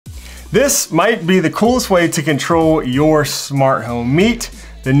This might be the coolest way to control your smart home. Meet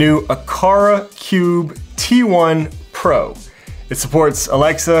the new Aqara Cube T1 Pro. It supports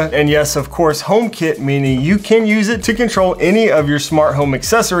Alexa and yes, of course, HomeKit, meaning you can use it to control any of your smart home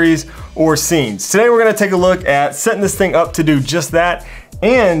accessories or scenes. Today we're gonna take a look at setting this thing up to do just that.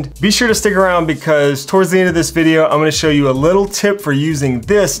 And be sure to stick around because towards the end of this video, I'm gonna show you a little tip for using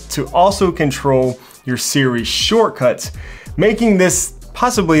this to also control your Siri Shortcuts, making this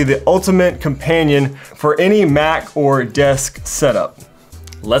possibly the ultimate companion for any Mac or desk setup.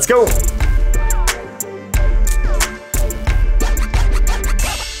 Let's go.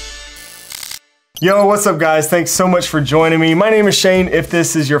 Yo, what's up guys? Thanks so much for joining me. My name is Shane if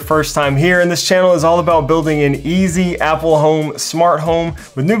this is your first time here, and this channel is all about building an easy Apple home, smart home,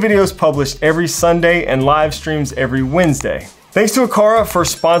 with new videos published every Sunday and live streams every Wednesday. Thanks to Aqara for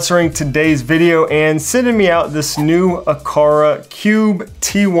sponsoring today's video and sending me out this new Aqara Cube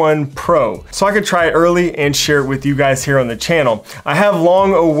T1 Pro so I could try it early and share it with you guys here on the channel. I have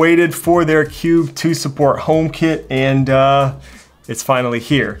long awaited for their Cube to support HomeKit, and it's finally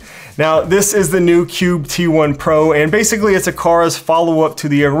here. Now, this is the new Cube T1 Pro, and basically it's Aqara's follow-up to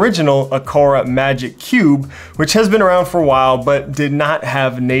the original Aqara Magic Cube, which has been around for a while, but did not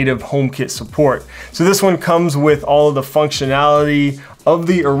have native HomeKit support. So this one comes with all of the functionality of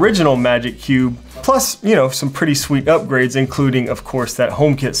the original Magic Cube, plus, you know, some pretty sweet upgrades, including, of course, that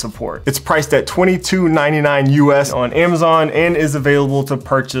HomeKit support. It's priced at $22.99 US on Amazon and is available to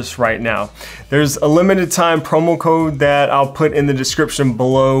purchase right now. There's a limited time promo code that I'll put in the description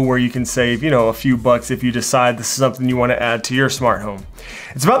below where you can save, you know, a few bucks if you decide this is something you want to add to your smart home.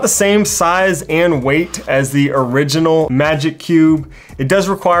 It's about the same size and weight as the original Magic Cube. It does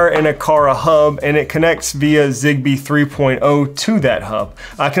require an Aqara hub, and it connects via Zigbee 3.0 to that hub.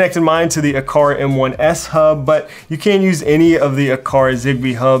 I connected mine to the Aqara M1S hub, but you can use any of the Aqara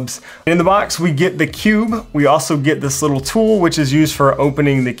Zigbee hubs. In the box, we get the cube. We also get this little tool, which is used for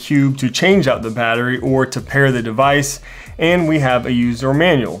opening the cube to change out the battery or to pair the device. And we have a user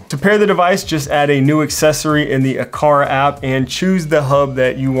manual. To pair the device, just add a new accessory in the Aqara app and choose the hub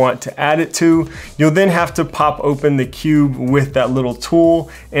that you want to add it to. You'll then have to pop open the cube with that little tool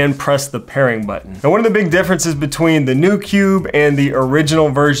and press the pairing button. Now, one of the big differences between the new cube and the original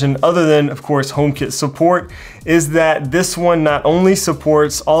version, other than, of course, HomeKit support, is that this one not only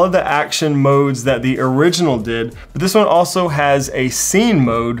supports all of the action modes that the original did, but this one also has a scene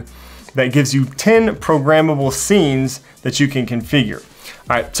mode that gives you 10 programmable scenes that you can configure.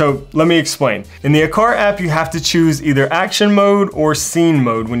 All right, so let me explain. In the Aqara app, you have to choose either action mode or scene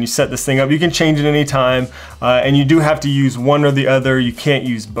mode when you set this thing up. You can change it anytime, and you do have to use one or the other. You can't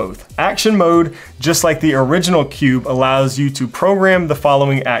use both. Action mode, just like the original Cube, allows you to program the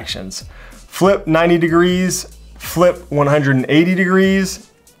following actions: flip 90 degrees, flip 180 degrees,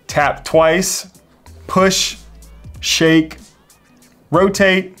 tap twice, push, shake,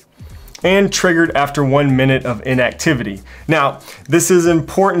 rotate, and triggered after 1 minute of inactivity. Now, this is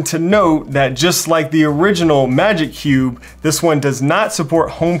important to note that just like the original Magic Cube, this one does not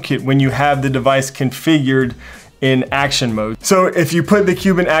support HomeKit when you have the device configured in action mode. So if you put the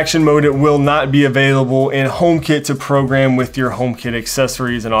cube in action mode, it will not be available in HomeKit to program with your HomeKit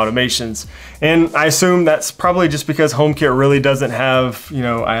accessories and automations. And I assume that's probably just because HomeKit really doesn't have, you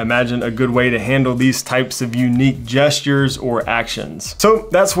know, I imagine a good way to handle these types of unique gestures or actions. So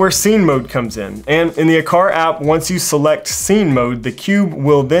that's where scene mode comes in. And in the Aqara app, once you select scene mode, the cube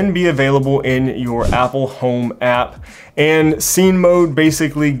will then be available in your Apple Home app. And scene mode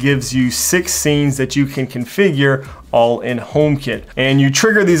basically gives you 6 scenes that you can configure all in HomeKit. And you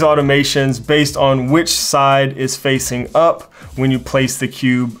trigger these automations based on which side is facing up when you place the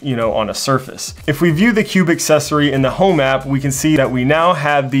cube, you know, on a surface. If we view the cube accessory in the Home app, we can see that we now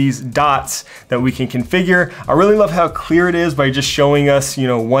have these dots that we can configure. I really love how clear it is by just showing us, you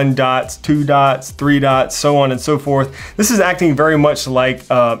know, 1 dot, 2 dots, 3 dots, so on and so forth. This is acting very much like,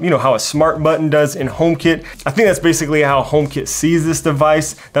 you know, how a smart button does in HomeKit. I think that's basically how HomeKit sees this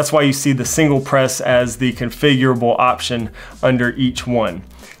device. That's why you see the single press as the configurable option under each one.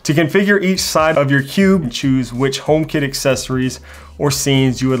 To configure each side of your cube, choose which HomeKit accessories or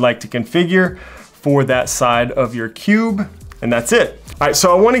scenes you would like to configure for that side of your cube, and that's it. All right,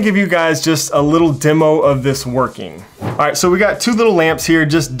 so I want to give you guys just a little demo of this working. All right, so we got 2 little lamps here,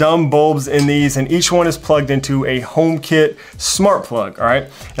 just dumb bulbs in these, and each one is plugged into a HomeKit smart plug, all right?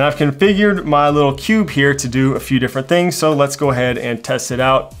 And I've configured my little cube here to do a few different things, so let's go ahead and test it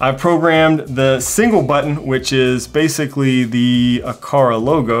out. I've programmed the single button, which is basically the Aqara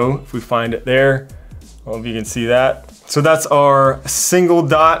logo, if we find it there. I don't know if you can see that. So that's our single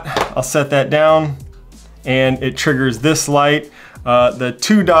dot. I'll set that down, and it triggers this light. The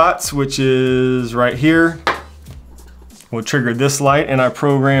 2 dots, which is right here, will trigger this light, and I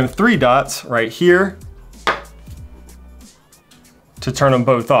program 3 dots right here to turn them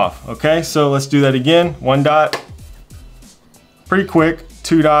both off. Okay, so let's do that again. 1 dot, pretty quick.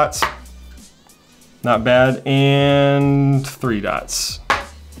 2 dots, not bad, and 3 dots.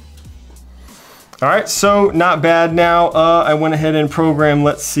 All right, so not bad. Now I went ahead and programmed,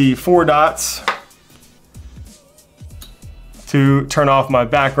 let's see, 4 dots to turn off my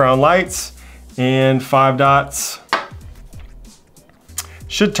background lights, and 5 dots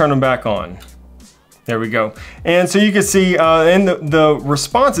should turn them back on. There we go. And so you can see, and the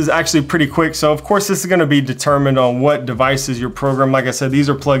response is actually pretty quick. So of course, this is gonna be determined on what devices you're programmed. Like I said, these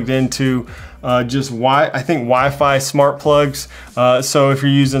are plugged into just I think Wi-Fi smart plugs. So if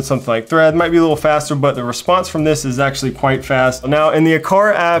you're using something like Thread, it might be a little faster, but the response from this is actually quite fast. Now in the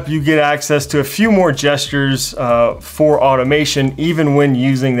Aqara app, you get access to a few more gestures for automation, even when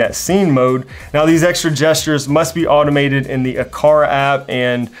using that scene mode. Now these extra gestures must be automated in the Aqara app,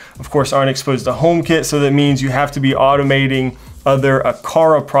 and of course aren't exposed to HomeKit. So that means you have to be automating other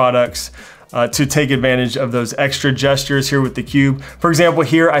Aqara products to take advantage of those extra gestures here with the cube. For example,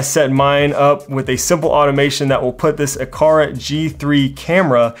 here I set mine up with a simple automation that will put this Aqara G3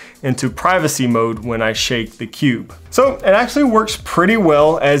 camera into privacy mode when I shake the cube. So it actually works pretty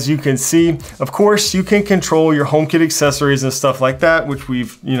well, as you can see. Of course, you can control your HomeKit accessories and stuff like that, which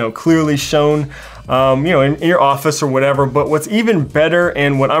we've clearly shown in your office or whatever. But what's even better,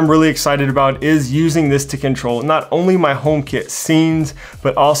 and what I'm really excited about, is using this to control not only my HomeKit scenes,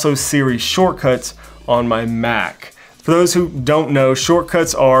 but also Siri Shortcuts on my Mac. For those who don't know,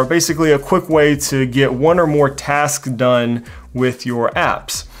 shortcuts are basically a quick way to get one or more tasks done with your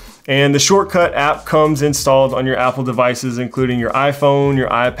apps. And the Shortcut app comes installed on your Apple devices, including your iPhone, your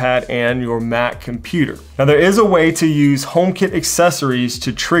iPad, and your Mac computer. Now there is a way to use HomeKit accessories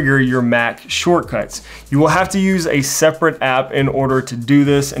to trigger your Mac shortcuts. You will have to use a separate app in order to do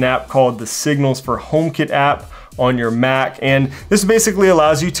this, an app called the Signals for HomeKit app on your Mac. And this basically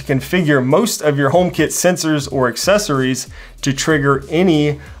allows you to configure most of your HomeKit sensors or accessories to trigger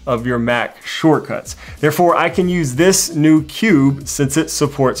any of your Mac shortcuts. Therefore, I can use this new cube, since it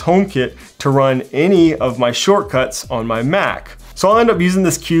supports HomeKit, to run any of my shortcuts on my Mac. So I'll end up using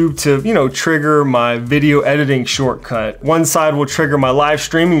this cube to, trigger my video editing shortcut. One side will trigger my live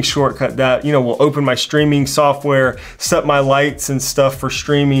streaming shortcut that, will open my streaming software, set my lights and stuff for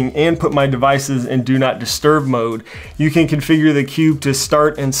streaming, and put my devices in do not disturb mode. You can configure the cube to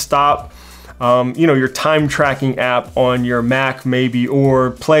start and stop your time tracking app on your Mac maybe,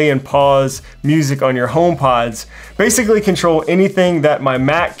 or play and pause music on your HomePods. Basically control anything that my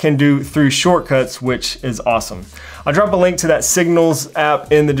Mac can do through shortcuts, which is awesome. I'll drop a link to that Signals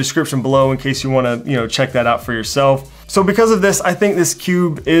app in the description below in case you want to, check that out for yourself. So because of this, I think this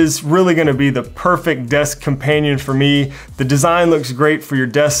cube is really going to be the perfect desk companion for me. The design looks great for your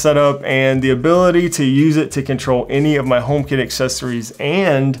desk setup, and the ability to use it to control any of my HomeKit accessories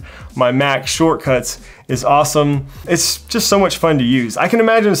and my Mac shortcuts is awesome. It's just so much fun to use. I can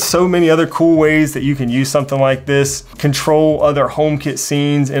imagine so many other cool ways that you can use something like this, control other HomeKit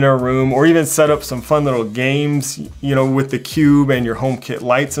scenes in a room, or even set up some fun little games, with the cube and your HomeKit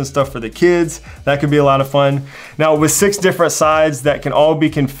lights and stuff for the kids. That could be a lot of fun. Now with 6 different sides that can all be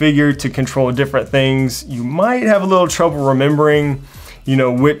configured to control different things, you might have a little trouble remembering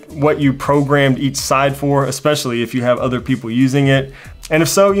what you programmed each side for, especially if you have other people using it. And if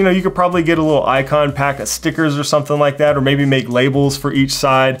so, you could probably get a little icon pack of stickers or something like that, or maybe make labels for each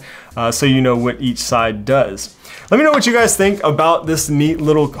side so you know what each side does. Let me know what you guys think about this neat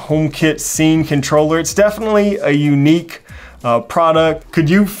little HomeKit scene controller. It's definitely a unique product. Could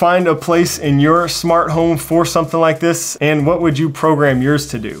you find a place in your smart home for something like this? And what would you program yours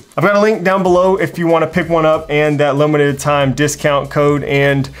to do? I've got a link down below if you want to pick one up, and that limited time discount code.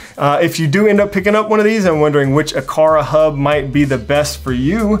 And if you do end up picking up one of these and wondering which Aqara Hub might be the best for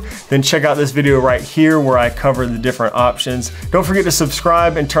you, then check out this video right here where I cover the different options. Don't forget to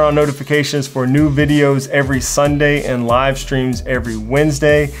subscribe and turn on notifications for new videos every Sunday and live streams every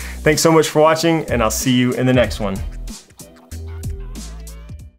Wednesday. Thanks so much for watching, and I'll see you in the next one.